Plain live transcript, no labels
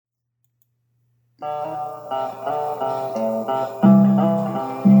You'll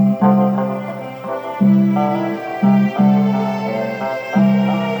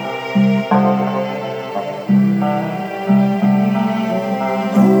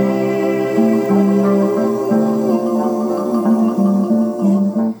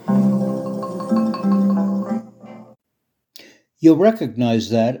recognize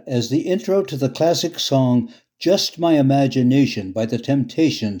that as the intro to the classic song Just My Imagination by The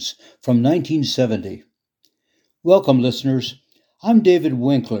Temptations from 1970. Welcome, listeners. I'm David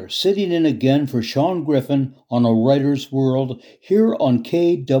Winkler, sitting in again for Shaun Griffin on A Writer's World here on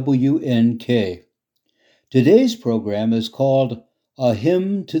KWNK. Today's program is called A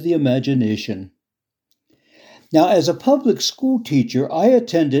Hymn to the Imagination. Now, as a public school teacher, I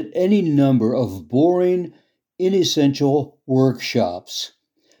attended any number of boring, inessential workshops.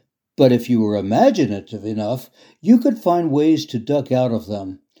 But if you were imaginative enough, you could find ways to duck out of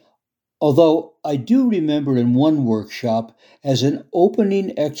them. Although I do remember in one workshop, as an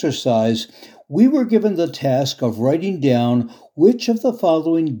opening exercise, we were given the task of writing down which of the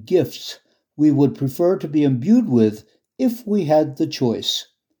following gifts we would prefer to be imbued with if we had the choice: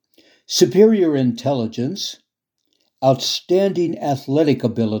 superior intelligence, outstanding athletic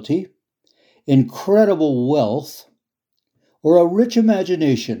ability, incredible wealth, or a rich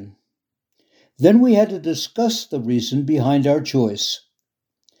imagination. Then we had to discuss the reason behind our choice.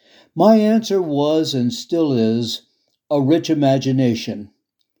 My answer was and still is a rich imagination.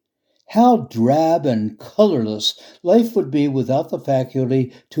 How drab and colorless life would be without the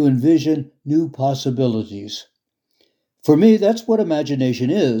faculty to envision new possibilities. For me, that's what imagination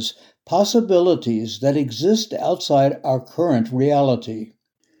is, possibilities that exist outside our current reality.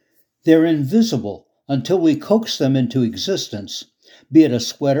 They're invisible until we coax them into existence, be it a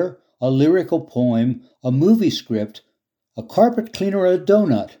sweater, a lyrical poem, a movie script, a carpet cleaner, or a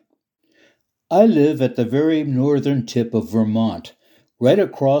donut. I live at the very northern tip of Vermont, right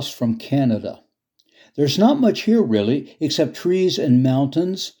across from Canada. There's not much here, really, except trees and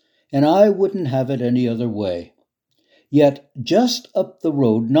mountains, and I wouldn't have it any other way. Yet, just up the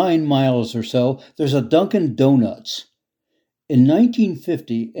road, 9 miles or so, there's a Dunkin' Donuts. In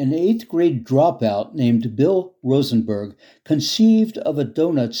 1950, an 8th grade dropout named Bill Rosenberg conceived of a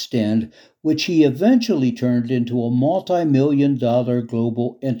donut stand which he eventually turned into a multi-million-dollar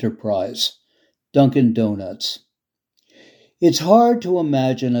global enterprise, Dunkin' Donuts. It's hard to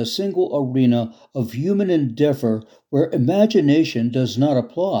imagine a single arena of human endeavor where imagination does not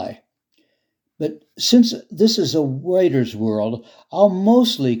apply. But since this is a writer's world, I'll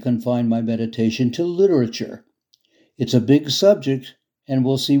mostly confine my meditation to literature. It's a big subject, and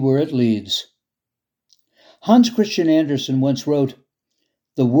we'll see where it leads. Hans Christian Andersen once wrote,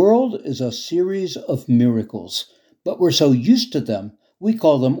 "The world is a series of miracles, but we're so used to them, we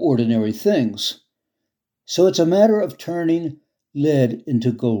call them ordinary things. So it's a matter of turning lead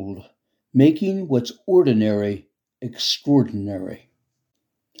into gold, making what's ordinary extraordinary."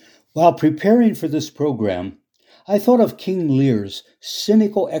 While preparing for this program, I thought of King Lear's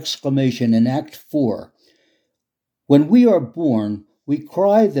cynical exclamation in Act 4, "When we are born, we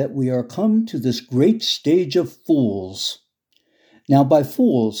cry that we are come to this great stage of fools." Now, by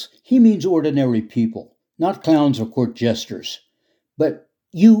fools, he means ordinary people, not clowns or court jesters, but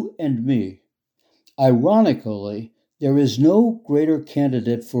you and me. Ironically, there is no greater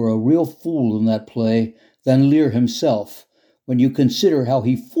candidate for a real fool in that play than Lear himself, when you consider how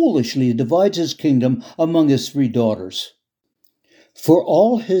he foolishly divides his kingdom among his 3 daughters. For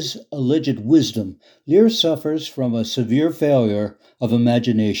all his alleged wisdom, Lear suffers from a severe failure of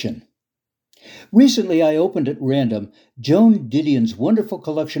imagination. Recently, I opened at random Joan Didion's wonderful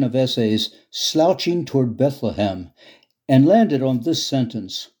collection of essays, Slouching Toward Bethlehem, and landed on this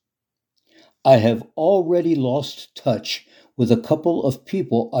sentence: "I have already lost touch with a couple of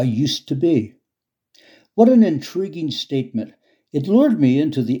people I used to be." What an intriguing statement. It lured me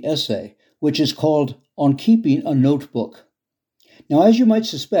into the essay, which is called On Keeping a Notebook. Now, as you might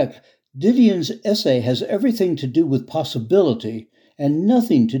suspect, Didion's essay has everything to do with possibility and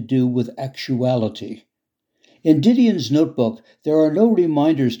nothing to do with actuality. In Didion's notebook, there are no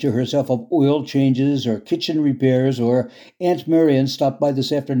reminders to herself of oil changes or kitchen repairs or Aunt Marian stopped by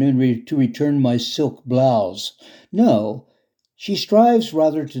this afternoon to return my silk blouse. No, she strives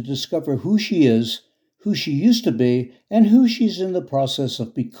rather to discover who she is, who she used to be, and who she's in the process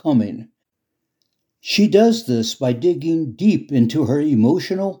of becoming. She does this by digging deep into her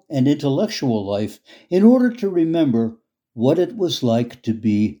emotional and intellectual life in order to remember what it was like to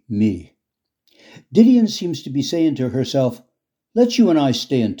be me. Didion seems to be saying to herself, "Let you and I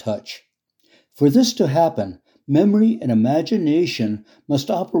stay in touch." For this to happen, memory and imagination must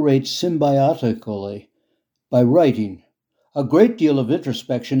operate symbiotically. By writing, a great deal of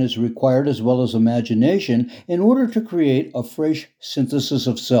introspection is required as well as imagination in order to create a fresh synthesis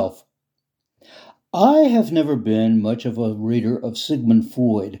of self. I have never been much of a reader of Sigmund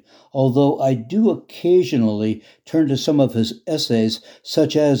Freud, although I do occasionally turn to some of his essays,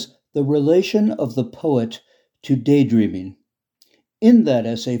 such as The Relation of the Poet to Daydreaming. In that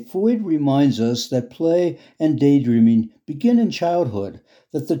essay, Freud reminds us that play and daydreaming begin in childhood,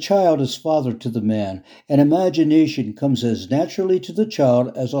 that the child is father to the man, and imagination comes as naturally to the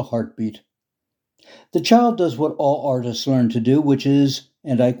child as a heartbeat. The child does what all artists learn to do, which is,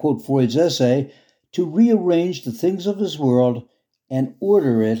 and I quote Freud's essay, to rearrange the things of his world and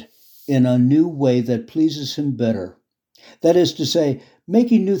order it in a new way that pleases him better. That is to say,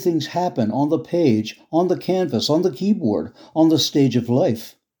 making new things happen on the page, on the canvas, on the keyboard, on the stage of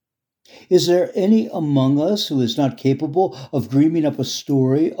life. Is there any among us who is not capable of dreaming up a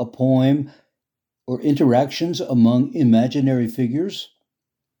story, a poem, or interactions among imaginary figures?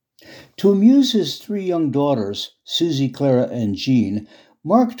 To amuse his three young daughters, Susie, Clara, and Jean,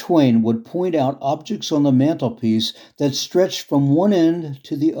 Mark Twain would point out objects on the mantelpiece that stretched from one end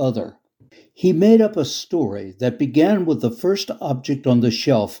to the other. He made up a story that began with the first object on the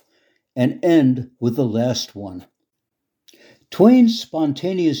shelf and ended with the last one. Twain's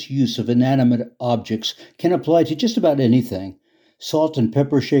spontaneous use of inanimate objects can apply to just about anything. Salt and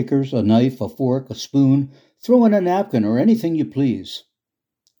pepper shakers, a knife, a fork, a spoon, throw in a napkin or anything you please,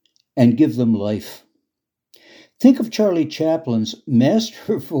 and give them life. Think of Charlie Chaplin's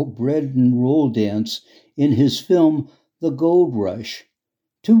masterful bread and roll dance in his film The Gold Rush.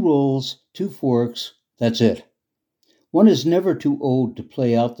 2 rolls, 2 forks, that's it. One is never too old to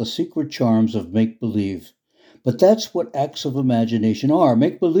play out the secret charms of make-believe. But that's what acts of imagination are,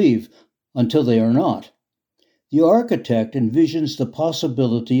 make-believe, until they are not. The architect envisions the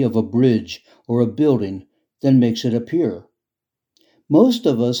possibility of a bridge or a building, then makes it appear. Most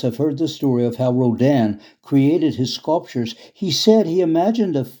of us have heard the story of how Rodin created his sculptures. He said he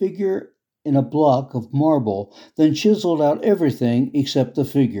imagined a figure in a block of marble, then chiseled out everything except the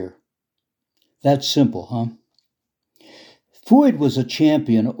figure. That's simple, huh? Freud was a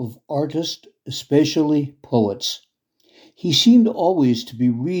champion of artists, especially poets. He seemed always to be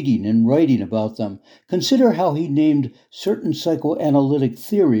reading and writing about them. Consider how he named certain psychoanalytic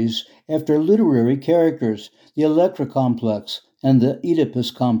theories after literary characters, the Electra complex and the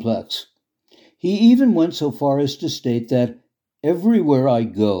Oedipus complex. He even went so far as to state that everywhere I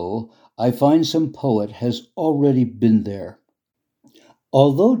go, I find some poet has already been there.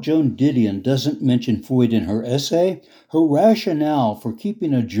 Although Joan Didion doesn't mention Freud in her essay, her rationale for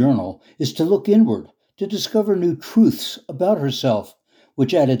keeping a journal is to look inward, to discover new truths about herself,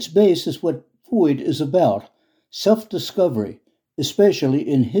 which at its base is what Freud is about, self-discovery, especially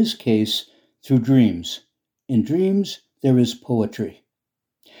in his case through dreams. In dreams, there is poetry.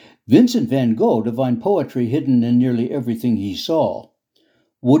 Vincent van Gogh divined poetry hidden in nearly everything he saw.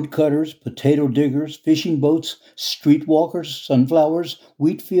 Woodcutters, potato diggers, fishing boats, streetwalkers, sunflowers,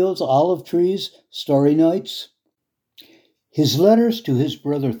 wheat fields, olive trees, starry nights. His letters to his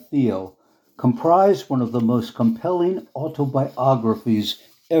brother Theo comprise one of the most compelling autobiographies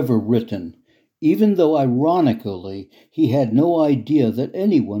ever written, even though ironically he had no idea that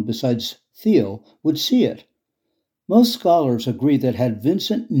anyone besides Theo would see it. Most scholars agree that had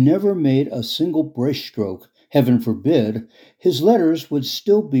Vincent never made a single brushstroke, heaven forbid, his letters would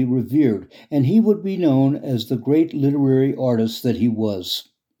still be revered, and he would be known as the great literary artist that he was.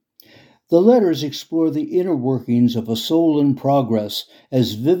 The letters explore the inner workings of a soul in progress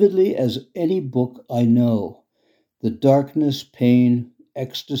as vividly as any book I know. The darkness, pain,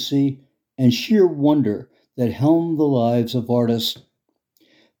 ecstasy, and sheer wonder that helm the lives of artists.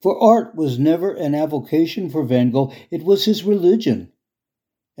 For art was never an avocation for Van Gogh, it was his religion.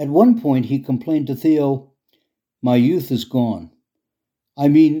 At one point he complained to Theo, "My youth is gone. I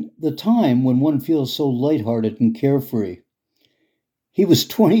mean, the time when one feels so lighthearted and carefree." He was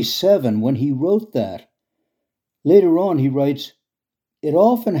 27 when he wrote that. Later on he writes, "It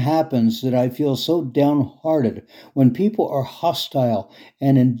often happens that I feel so downhearted when people are hostile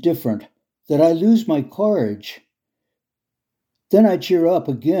and indifferent that I lose my courage. Then I cheer up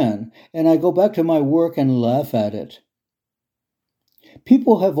again, and I go back to my work and laugh at it."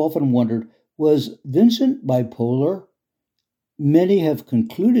 People have often wondered, was Vincent bipolar? Many have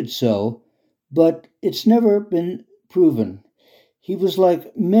concluded so, but it's never been proven. He was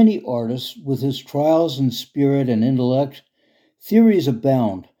like many artists with his trials in spirit and intellect. Theories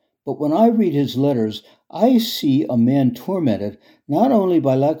abound, But when I read his letters, I see a man tormented not only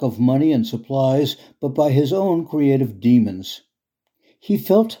by lack of money and supplies, but by his own creative demons. He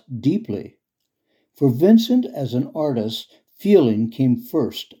felt deeply. For Vincent, as an artist, feeling came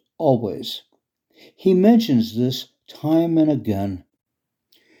first, always. He mentions this time and again.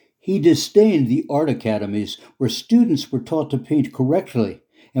 He disdained the art academies where students were taught to paint correctly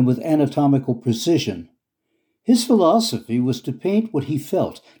and with anatomical precision. His philosophy was to paint what he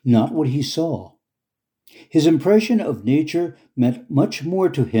felt, not what he saw. His impression of nature meant much more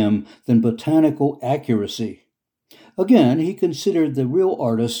to him than botanical accuracy. Again, he considered the real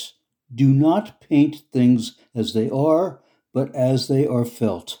artists do not paint things as they are, but as they are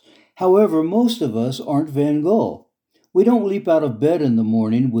felt. However, most of us aren't Van Gogh. We don't leap out of bed in the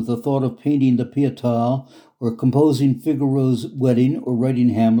morning with the thought of painting the Pietà or composing Figaro's Wedding or writing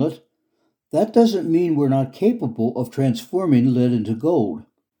Hamlet. That doesn't mean we're not capable of transforming lead into gold.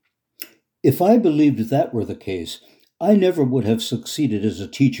 If I believed that were the case, I never would have succeeded as a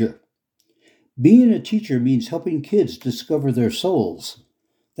teacher. Being a teacher means helping kids discover their souls.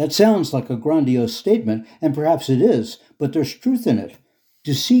 That sounds like a grandiose statement, and perhaps it is, but there's truth in it.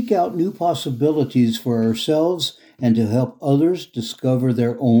 To seek out new possibilities for ourselves and to help others discover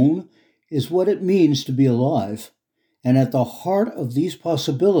their own is what it means to be alive. And at the heart of these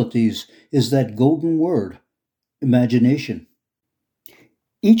possibilities is that golden word, imagination.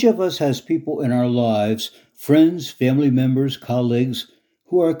 Each of us has people in our lives, friends, family members, colleagues,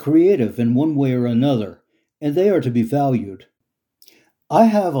 who are creative in one way or another, and they are to be valued. I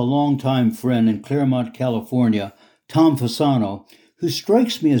have a longtime friend in Claremont, California, Tom Fasano, who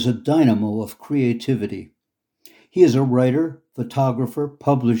strikes me as a dynamo of creativity. He is a writer, photographer,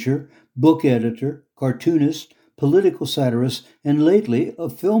 publisher, book editor, cartoonist, political satirist, and lately a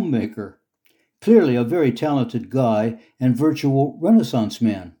filmmaker. Clearly a very talented guy and virtual Renaissance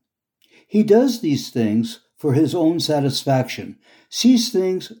man. He does these things for his own satisfaction, sees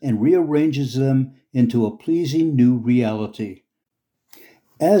things and rearranges them into a pleasing new reality.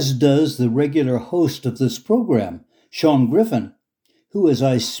 As does the regular host of this program, Shaun Griffin, who, as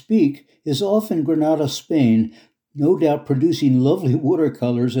I speak, is off in Granada, Spain, no doubt producing lovely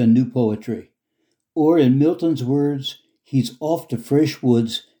watercolors and new poetry. Or, in Milton's words, he's off to fresh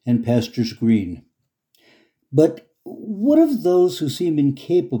woods and pastures green. But what of those who seem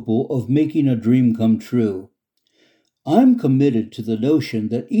incapable of making a dream come true? I'm committed to the notion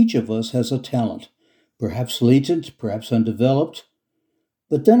that each of us has a talent, perhaps latent, perhaps undeveloped.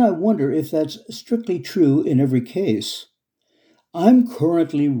 But then I wonder if that's strictly true in every case. I'm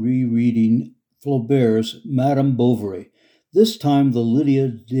currently rereading Flaubert's Madame Bovary, this time the Lydia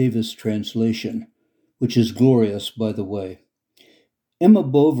Davis translation, which is glorious, by the way. Emma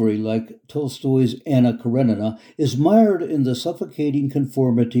Bovary, like Tolstoy's Anna Karenina, is mired in the suffocating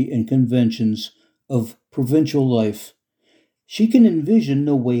conformity and conventions of provincial life. She can envision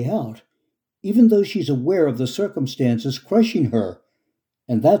no way out, even though she's aware of the circumstances crushing her.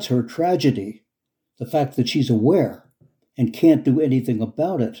 And that's her tragedy, the fact that she's aware and can't do anything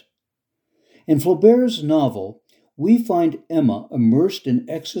about it. In Flaubert's novel, we find Emma immersed in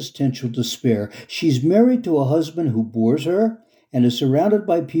existential despair. She's married to a husband who bores her and is surrounded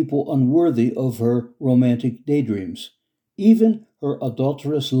by people unworthy of her romantic daydreams, even her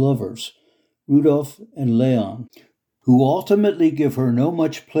adulterous lovers, Rudolph and Leon, who ultimately give her no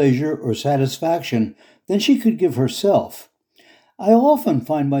much pleasure or satisfaction than she could give herself. I often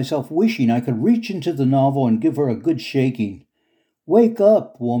find myself wishing I could reach into the novel and give her a good shaking. Wake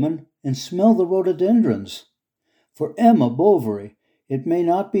up, woman, and smell the rhododendrons. For Emma Bovary, it may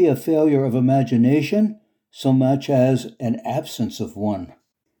not be a failure of imagination so much as an absence of one.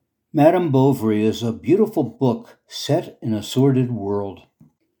 Madame Bovary is a beautiful book set in a sordid world.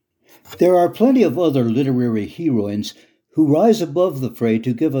 There are plenty of other literary heroines who rise above the fray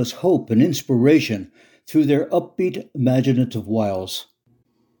to give us hope and inspiration through their upbeat, imaginative wiles.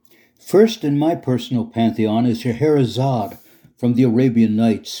 First in my personal pantheon is Scheherazade from the Arabian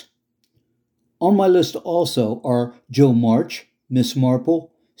Nights. On my list also are Jo March, Miss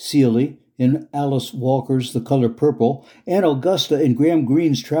Marple, Celie in Alice Walker's The Color Purple, Aunt Augusta in Graham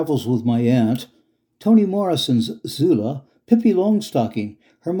Greene's Travels with My Aunt, Toni Morrison's Zula, Pippi Longstocking,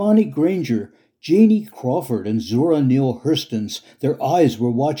 Hermione Granger, Janie Crawford and Zora Neale Hurston's Their Eyes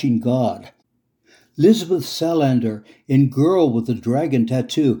Were Watching God, Lisbeth Salander in Girl with the Dragon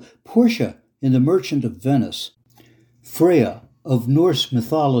Tattoo, Portia in The Merchant of Venice, Freya of Norse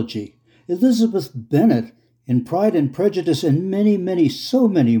mythology, Elizabeth Bennet in Pride and Prejudice, and many, so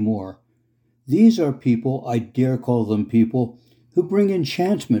many more. These are people, I dare call them people, who bring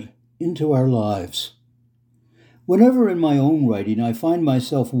enchantment into our lives. Whenever in my own writing I find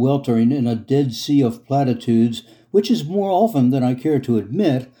myself weltering in a dead sea of platitudes, which is more often than I care to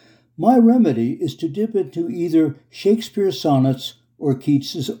admit, my remedy is to dip into either Shakespeare's sonnets or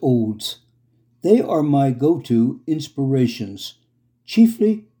Keats's odes. They are my go-to inspirations,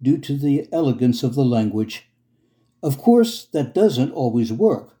 chiefly due to the elegance of the language. Of course, that doesn't always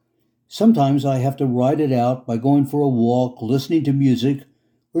work. Sometimes I have to ride it out by going for a walk, listening to music,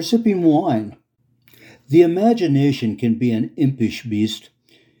 or sipping wine. The imagination can be an impish beast.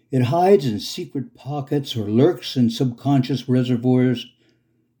 It hides in secret pockets or lurks in subconscious reservoirs.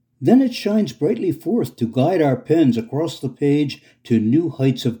 Then it shines brightly forth to guide our pens across the page to new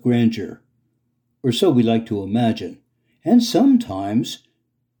heights of grandeur. Or so we like to imagine. And sometimes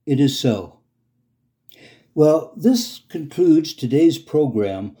it is so. Well, this concludes today's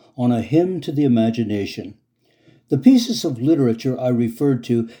program on A Hymn to the Imagination. The pieces of literature I referred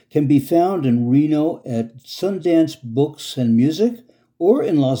to can be found in Reno at Sundance Books and Music or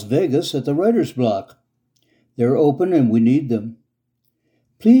in Las Vegas at the Writer's Block. They're open and we need them.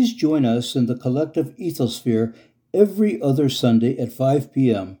 Please join us in the collective ethosphere every other Sunday at 5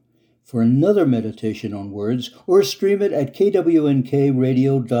 p.m. for another meditation on words, or stream it at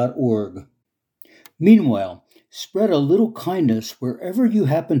KWNKradio.org. Meanwhile, spread a little kindness wherever you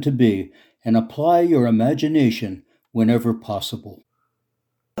happen to be and apply your imagination whenever possible.